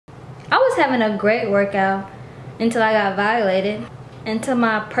was having a great workout until I got violated, until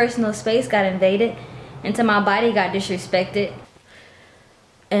my personal space got invaded, until my body got disrespected.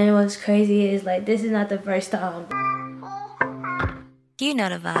 And what's crazy is, like, this is not the first time. You know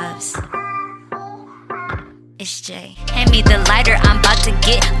the vibes. It's Jay. Hand me the lighter, I'm about to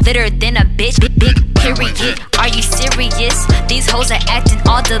get litter than a bitch. Big period. Are you serious? These hoes are acting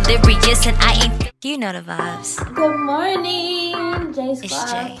all delirious, and I ain't. You know the vibes. Good morning, J Squad,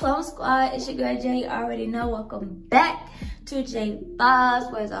 It's Jay. Plum Squad. It's your girl Jay. You already know. Welcome back to J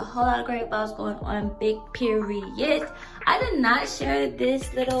Vibes, where there's a whole lot of great vibes going on. Big period. I did not share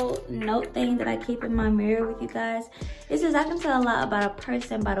this little note thing that I keep in my mirror with you guys. It says I can tell a lot about a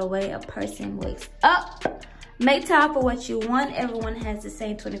person by the way a person wakes up. Make time for what you want. Everyone has the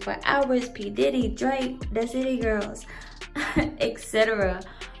same 24 hours. P. Diddy, Drake, the City Girls, etc.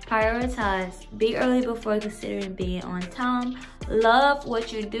 Prioritize. Be early before considering being on time. Love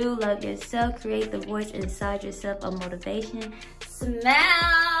what you do. Love yourself. Create the voice inside yourself of motivation.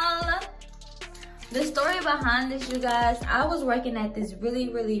 Smell. The story behind this, you guys, I was working at this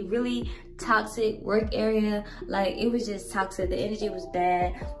really toxic work area. Like, it was just toxic. The energy was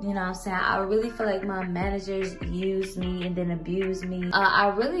bad. You know what I'm saying? I really feel like my managers used me and then abused me.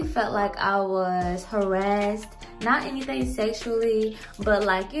 I really felt like I was harassed. Not anything sexually, but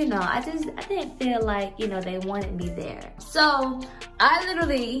like, you know, I didn't feel like, you know, they wanted me there. So I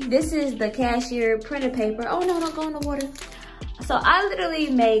literally, this is the cashier printed paper. Oh no, don't go in the water. So I literally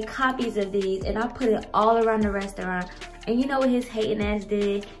made copies of these and I put it all around the restaurant. And you know what his hating ass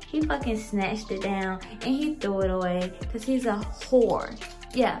did? He fucking snatched it down and he threw it away because he's a whore.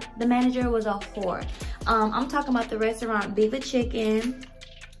 Yeah, the manager was a whore. I'm talking about the restaurant VibZ Chicken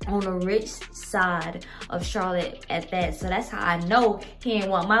on the rich side of Charlotte at that. So that's how I know he ain't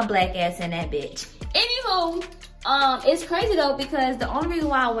want my black ass in that bitch. Anywho, it's crazy though, because the only reason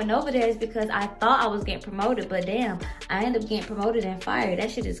why I went over there is because I thought I was getting promoted, but damn, I ended up getting promoted and fired.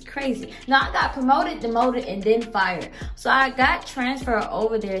 That shit is crazy. No, I got promoted, demoted, and then fired. So I got transferred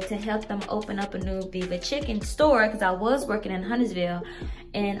over there to help them open up a new VibZ Chicken store because I was working in Huntersville,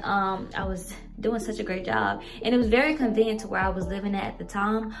 and I was doing such a great job, and it was very convenient to where I was living at the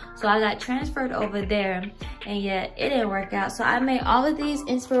time. So I got transferred over there, and yet it didn't work out. So I made all of these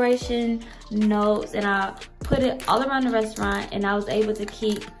inspiration notes and I put it all around the restaurant, and I was able to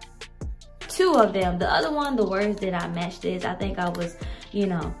keep 2 of them. The other one, the words did not match this. I think I was, you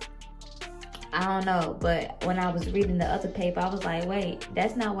know, I don't know, but when I was reading the other paper, I was like, wait,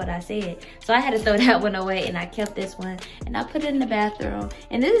 that's not what I said. So I had to throw that one away, and I kept this one, and I put it in the bathroom.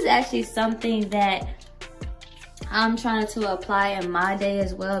 And this is actually something that I'm trying to apply in my day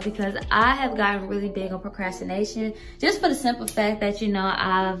as well, because I have gotten really big on procrastination, just for the simple fact that, you know,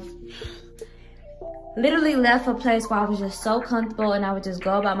 I've literally left a place where I was just so comfortable and I would just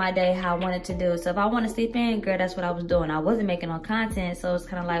go about my day how I wanted to do. So if I want to sleep in, girl, that's what I was doing. I wasn't making no content, so it's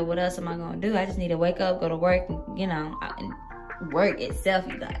kind of like, what else am I going to do? I just need to wake up, go to work, and, you know, work itself,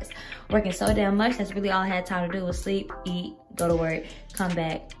 you guys. Working so damn much, that's really all I had time to do was sleep, eat, go to work, come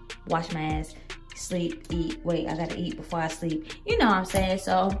back, wash my ass, sleep, eat. Wait, I got to eat before I sleep. You know what I'm saying?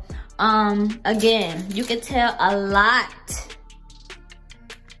 So, again, you can tell a lot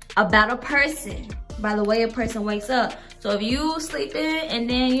about a person by the way a person wakes up. So if you sleep in and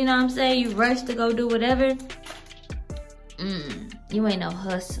then, you know what I'm saying, you rush to go do whatever, you ain't no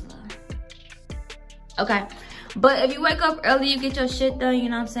hustler. Okay, but if you wake up early, you get your shit done, you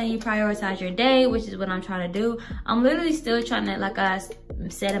know what I'm saying, you prioritize your day, which is what I'm trying to do. I'm literally still trying to, like I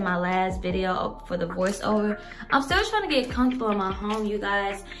said in my last video for the voiceover, I'm still trying to get comfortable in my home, you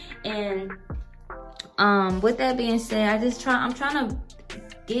guys. And with that being said, I'm trying to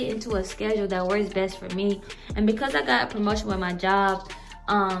get into a schedule that works best for me. And because I got a promotion with my job,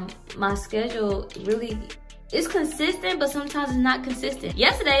 my schedule really is consistent, but sometimes it's not consistent.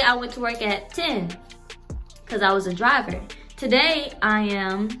 Yesterday I went to work at 10 because I was a driver. Today I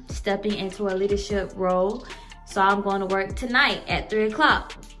am stepping into a leadership role, so I'm going to work tonight at 3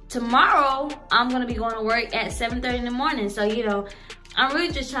 o'clock. Tomorrow I'm going to be going to work at 7:30 in the morning. So, you know, I'm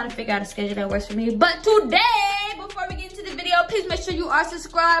really just trying to figure out a schedule that works for me. But today, before we get into the video, please make sure you are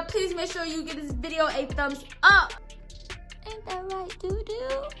subscribed. Please make sure you give this video a thumbs up. Ain't that right,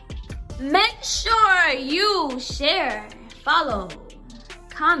 doo-doo? Make sure you share, follow,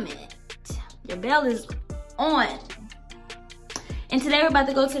 comment. Your bell is on. And today we're about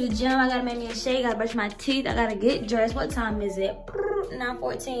to go to the gym. I gotta make me a shake, gotta brush my teeth, I gotta get dressed. What time is it?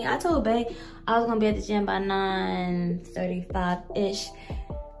 9:14. I told babe I was gonna be at the gym by 9:35-ish.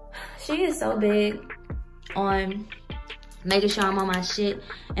 She is so big on making sure I'm on my shit,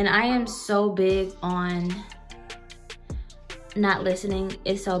 and I am so big on not listening.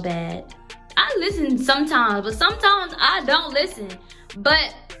 It's so bad. I listen sometimes, but sometimes I don't listen.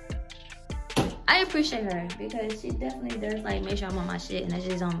 But I appreciate her because she definitely does like make sure I'm on my shit, and that's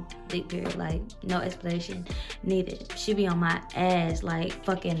just on big period. Like no explanation needed. She be on my ass like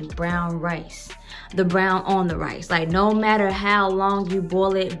fucking brown rice. The brown on the rice. Like no matter how long you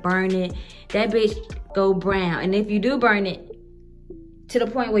boil it, burn it, that bitch go brown. And if you do burn it to the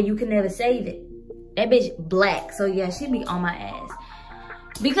point where you can never save it, that bitch black. So yeah, she be on my ass.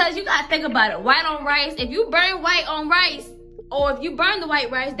 Because you gotta think about it. White on rice, if you burn white on rice, or if you burn the white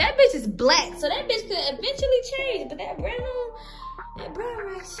rice, that bitch is black. So that bitch could eventually change. But that brown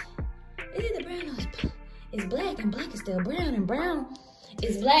rice, is it the brown or it's black, and black is still brown, and brown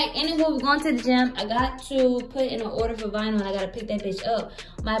is black. Anywho, we're going to the gym. I got to put in an order for vinyl, and I gotta pick that bitch up.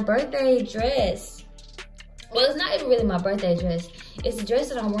 My birthday dress, well, it's not even really my birthday dress. It's the dress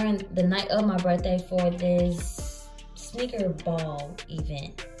that I'm wearing the night of my birthday for this sneaker ball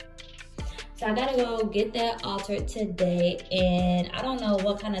event. So I gotta go get that altered today, and I don't know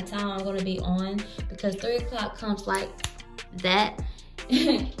what kind of time I'm gonna be on because 3 o'clock comes like that.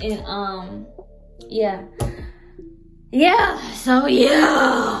 And yeah, so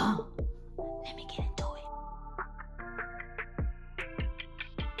yeah. Let me get into it.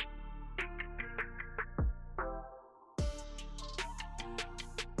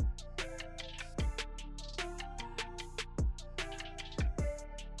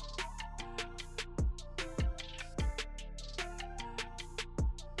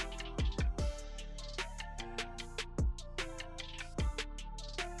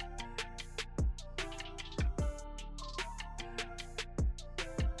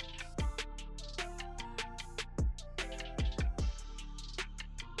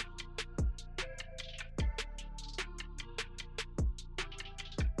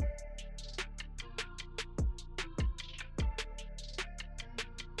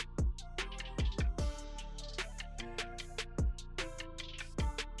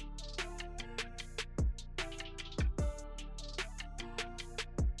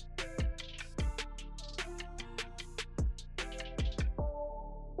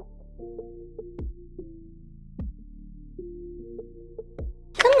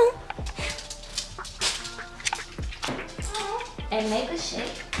 And make a shake.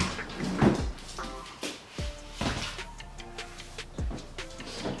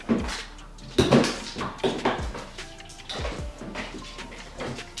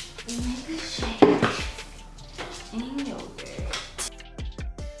 Make a shake and yogurt.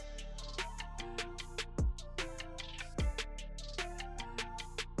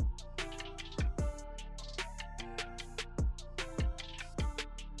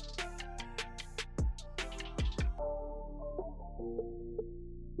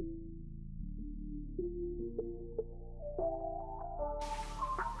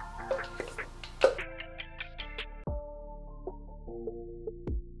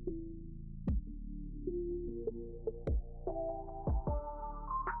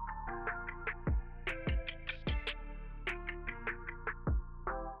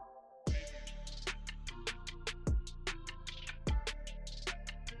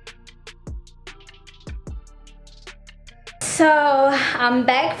 So I'm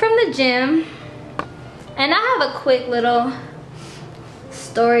back from the gym, and I have a quick little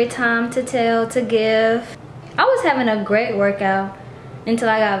story time to tell, to give. I was having a great workout until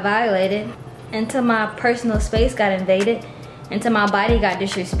I got violated, until my personal space got invaded, until my body got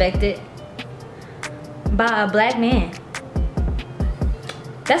disrespected by a black man.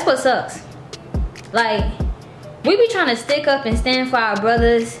 That's what sucks. Like, we be trying to stick up and stand for our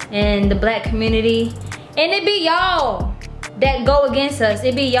brothers in the black community, and it be y'all that go against us.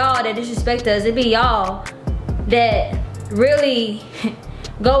 It be y'all that disrespect us. It be y'all that really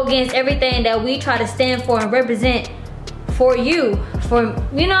go against everything that we try to stand for and represent for you. For,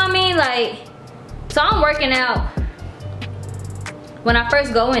 you know what I mean? Like, so I'm working out. When I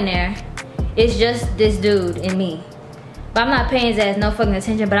first go in there, it's just this dude and me. But I'm not paying his ass no fucking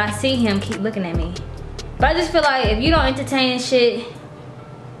attention, but I see him keep looking at me. But I just feel like if you don't entertain shit,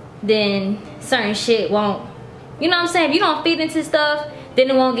 then certain shit won't. You know what I'm saying? If you don't feed into stuff, then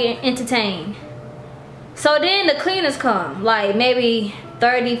it won't get entertained. So then the cleaners come. Like maybe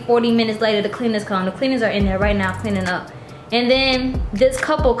 30, 40 minutes later, the cleaners come. The cleaners are in there right now cleaning up. And then this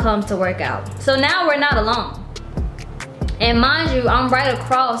couple comes to work out. So now we're not alone. And mind you, I'm right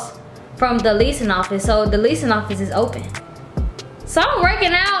across from the leasing office. So the leasing office is open. So I'm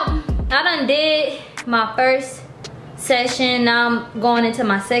working out. I done did my first session. Now I'm going into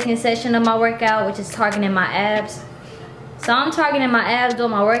my second session of my workout, which is targeting my abs. So I'm targeting my abs,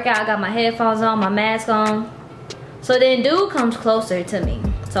 doing my workout. I got my headphones on, my mask on. So then dude comes closer to me.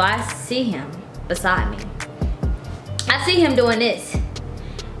 So I see him beside me. I see him doing this.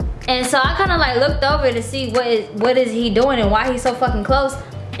 And so I kind of like looked over to see what is he doing and why he's so fucking close.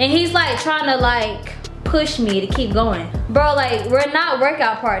 And he's like trying to like push me to keep going. Bro, like we're not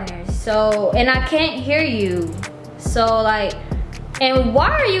workout partners. So, and I can't hear you. So like, and why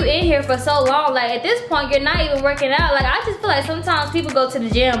are you in here for so long? Like at this point, you're not even working out. Like I just feel like sometimes people go to the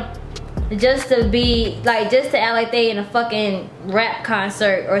gym just to be like, just to act like they in a fucking rap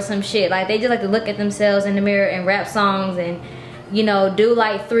concert or some shit. Like they just like to look at themselves in the mirror and rap songs and, you know, do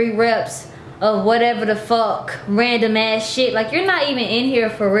like 3 reps of whatever the fuck random ass shit. Like you're not even in here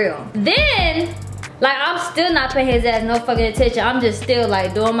for real. Then, like I'm still not paying his ass no fucking attention. I'm just still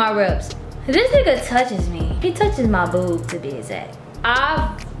like doing my reps. This nigga touches me. He touches my boob to be exact.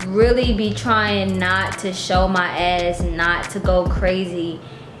 I really be trying not to show my ass, not to go crazy.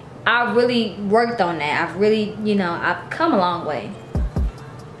 I really worked on that. I've really, you know, I've come a long way.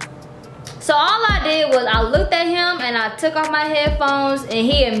 So all I did was I looked at him and I took off my headphones and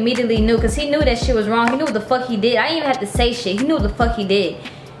he immediately knew, because he knew that shit was wrong. He knew what the fuck he did. I didn't even have to say shit. He knew what the fuck he did.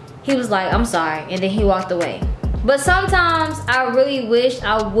 He was like, I'm sorry, and then he walked away. But sometimes I really wish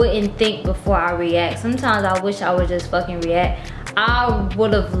I wouldn't think before I react. Sometimes I wish I would just fucking react. I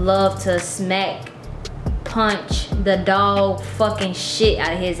would have loved to smack, punch the dog fucking shit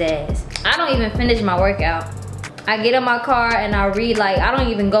out of his ass. I don't even finish my workout. I get in my car and I read, like, I don't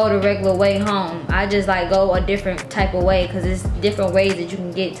even go the regular way home. I just like go a different type of way because it's different ways that you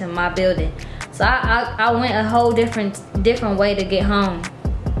can get to my building. So I went a whole different way to get home.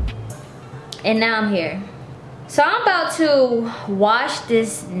 And now I'm here. So I'm about to wash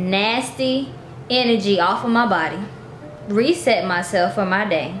this nasty energy off of my body, reset myself for my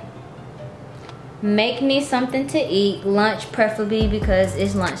day, make me something to eat, lunch preferably because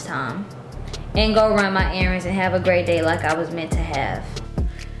it's lunchtime, and go run my errands and have a great day like I was meant to have.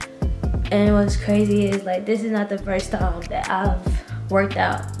 And what's crazy is, like, this is not the first time that I've worked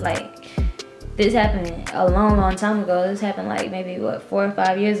out. Like, this happened a long time ago. This happened like maybe what, 4 or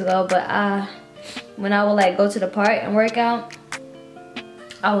 5 years ago. But when I would like go to the park and work out,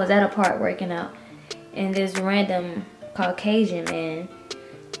 I was at a park working out and this random Caucasian man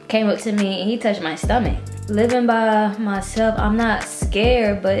came up to me and he touched my stomach. Living by myself, I'm not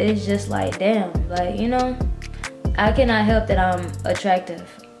scared, but it's just like, damn, like, you know, I cannot help that I'm attractive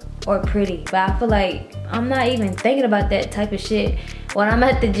or pretty, but I feel like I'm not even thinking about that type of shit when I'm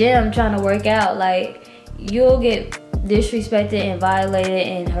at the gym trying to work out. Like, you'll get disrespected and violated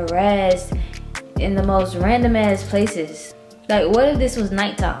and harassed in the most random ass places. Like, what if this was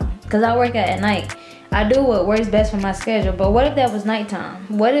nighttime? Because I work out at night. I do what works best for my schedule, but what if that was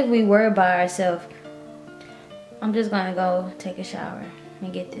nighttime? What if we were by ourselves? I'm just gonna go take a shower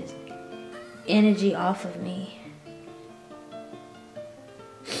and get this energy off of me.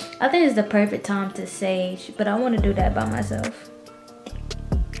 I think it's the perfect time to sage, but I want to do that by myself.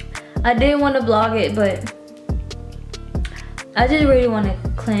 I did want to vlog it, but I just really want to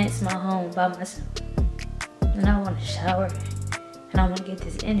cleanse my home by myself. And I want to shower, and I want to get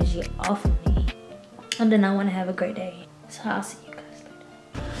this energy off of me. And then I want to have a great day. So I'll see you guys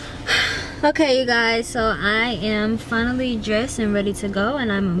later. Okay, you guys, so I am finally dressed and ready to go,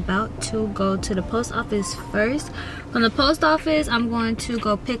 and I'm about to go to the post office first. From the post office, I'm going to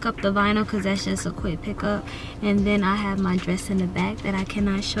go pick up the vinyl because that's just a quick pickup. And then I have my dress in the back that I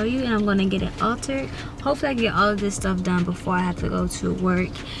cannot show you, and I'm going to get it altered. Hopefully I get all of this stuff done before I have to go to work.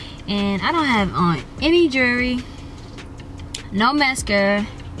 And I don't have on any jewelry, no mascara,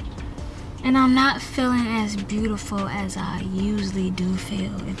 and I'm not feeling as beautiful as I usually do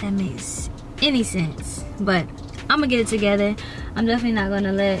feel, if that makes any sense. But I'm gonna get it together. I'm definitely not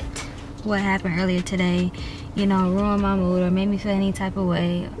gonna let what happened earlier today, you know, ruin my mood or make me feel any type of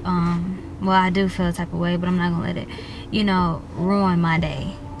way. Well, I do feel a type of way, but I'm not gonna let it, you know, ruin my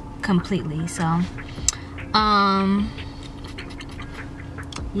day completely. So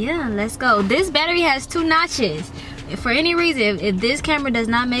yeah, let's go. This battery has 2 notches. For any reason, if this camera does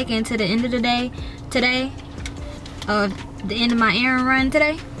not make it into the end of the day today, or the end of my errand run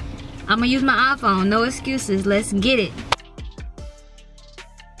today, I'm gonna use my iPhone. No excuses. Let's get it.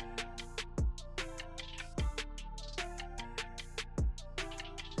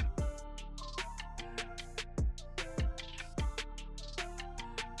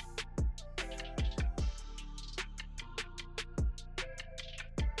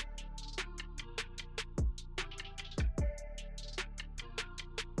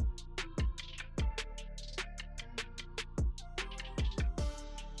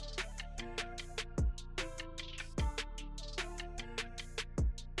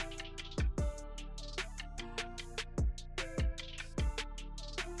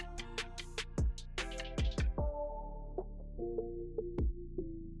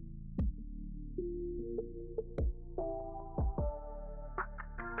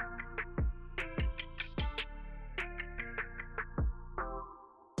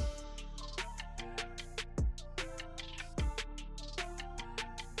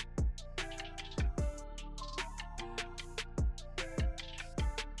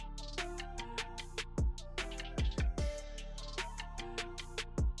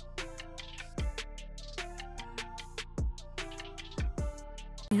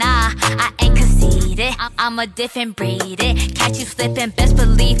 I ain't conceited. I'm a different breed. Catch you slipping, best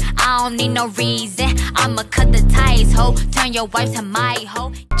believe I don't need no reason. I'ma cut the ties, ho. Turn your wife to my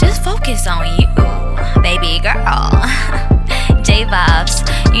hoe. Just focus on you, baby girl. J vibes,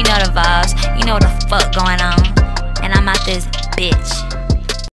 you know the vibes. You know what the fuck going on. And I'm out this bitch.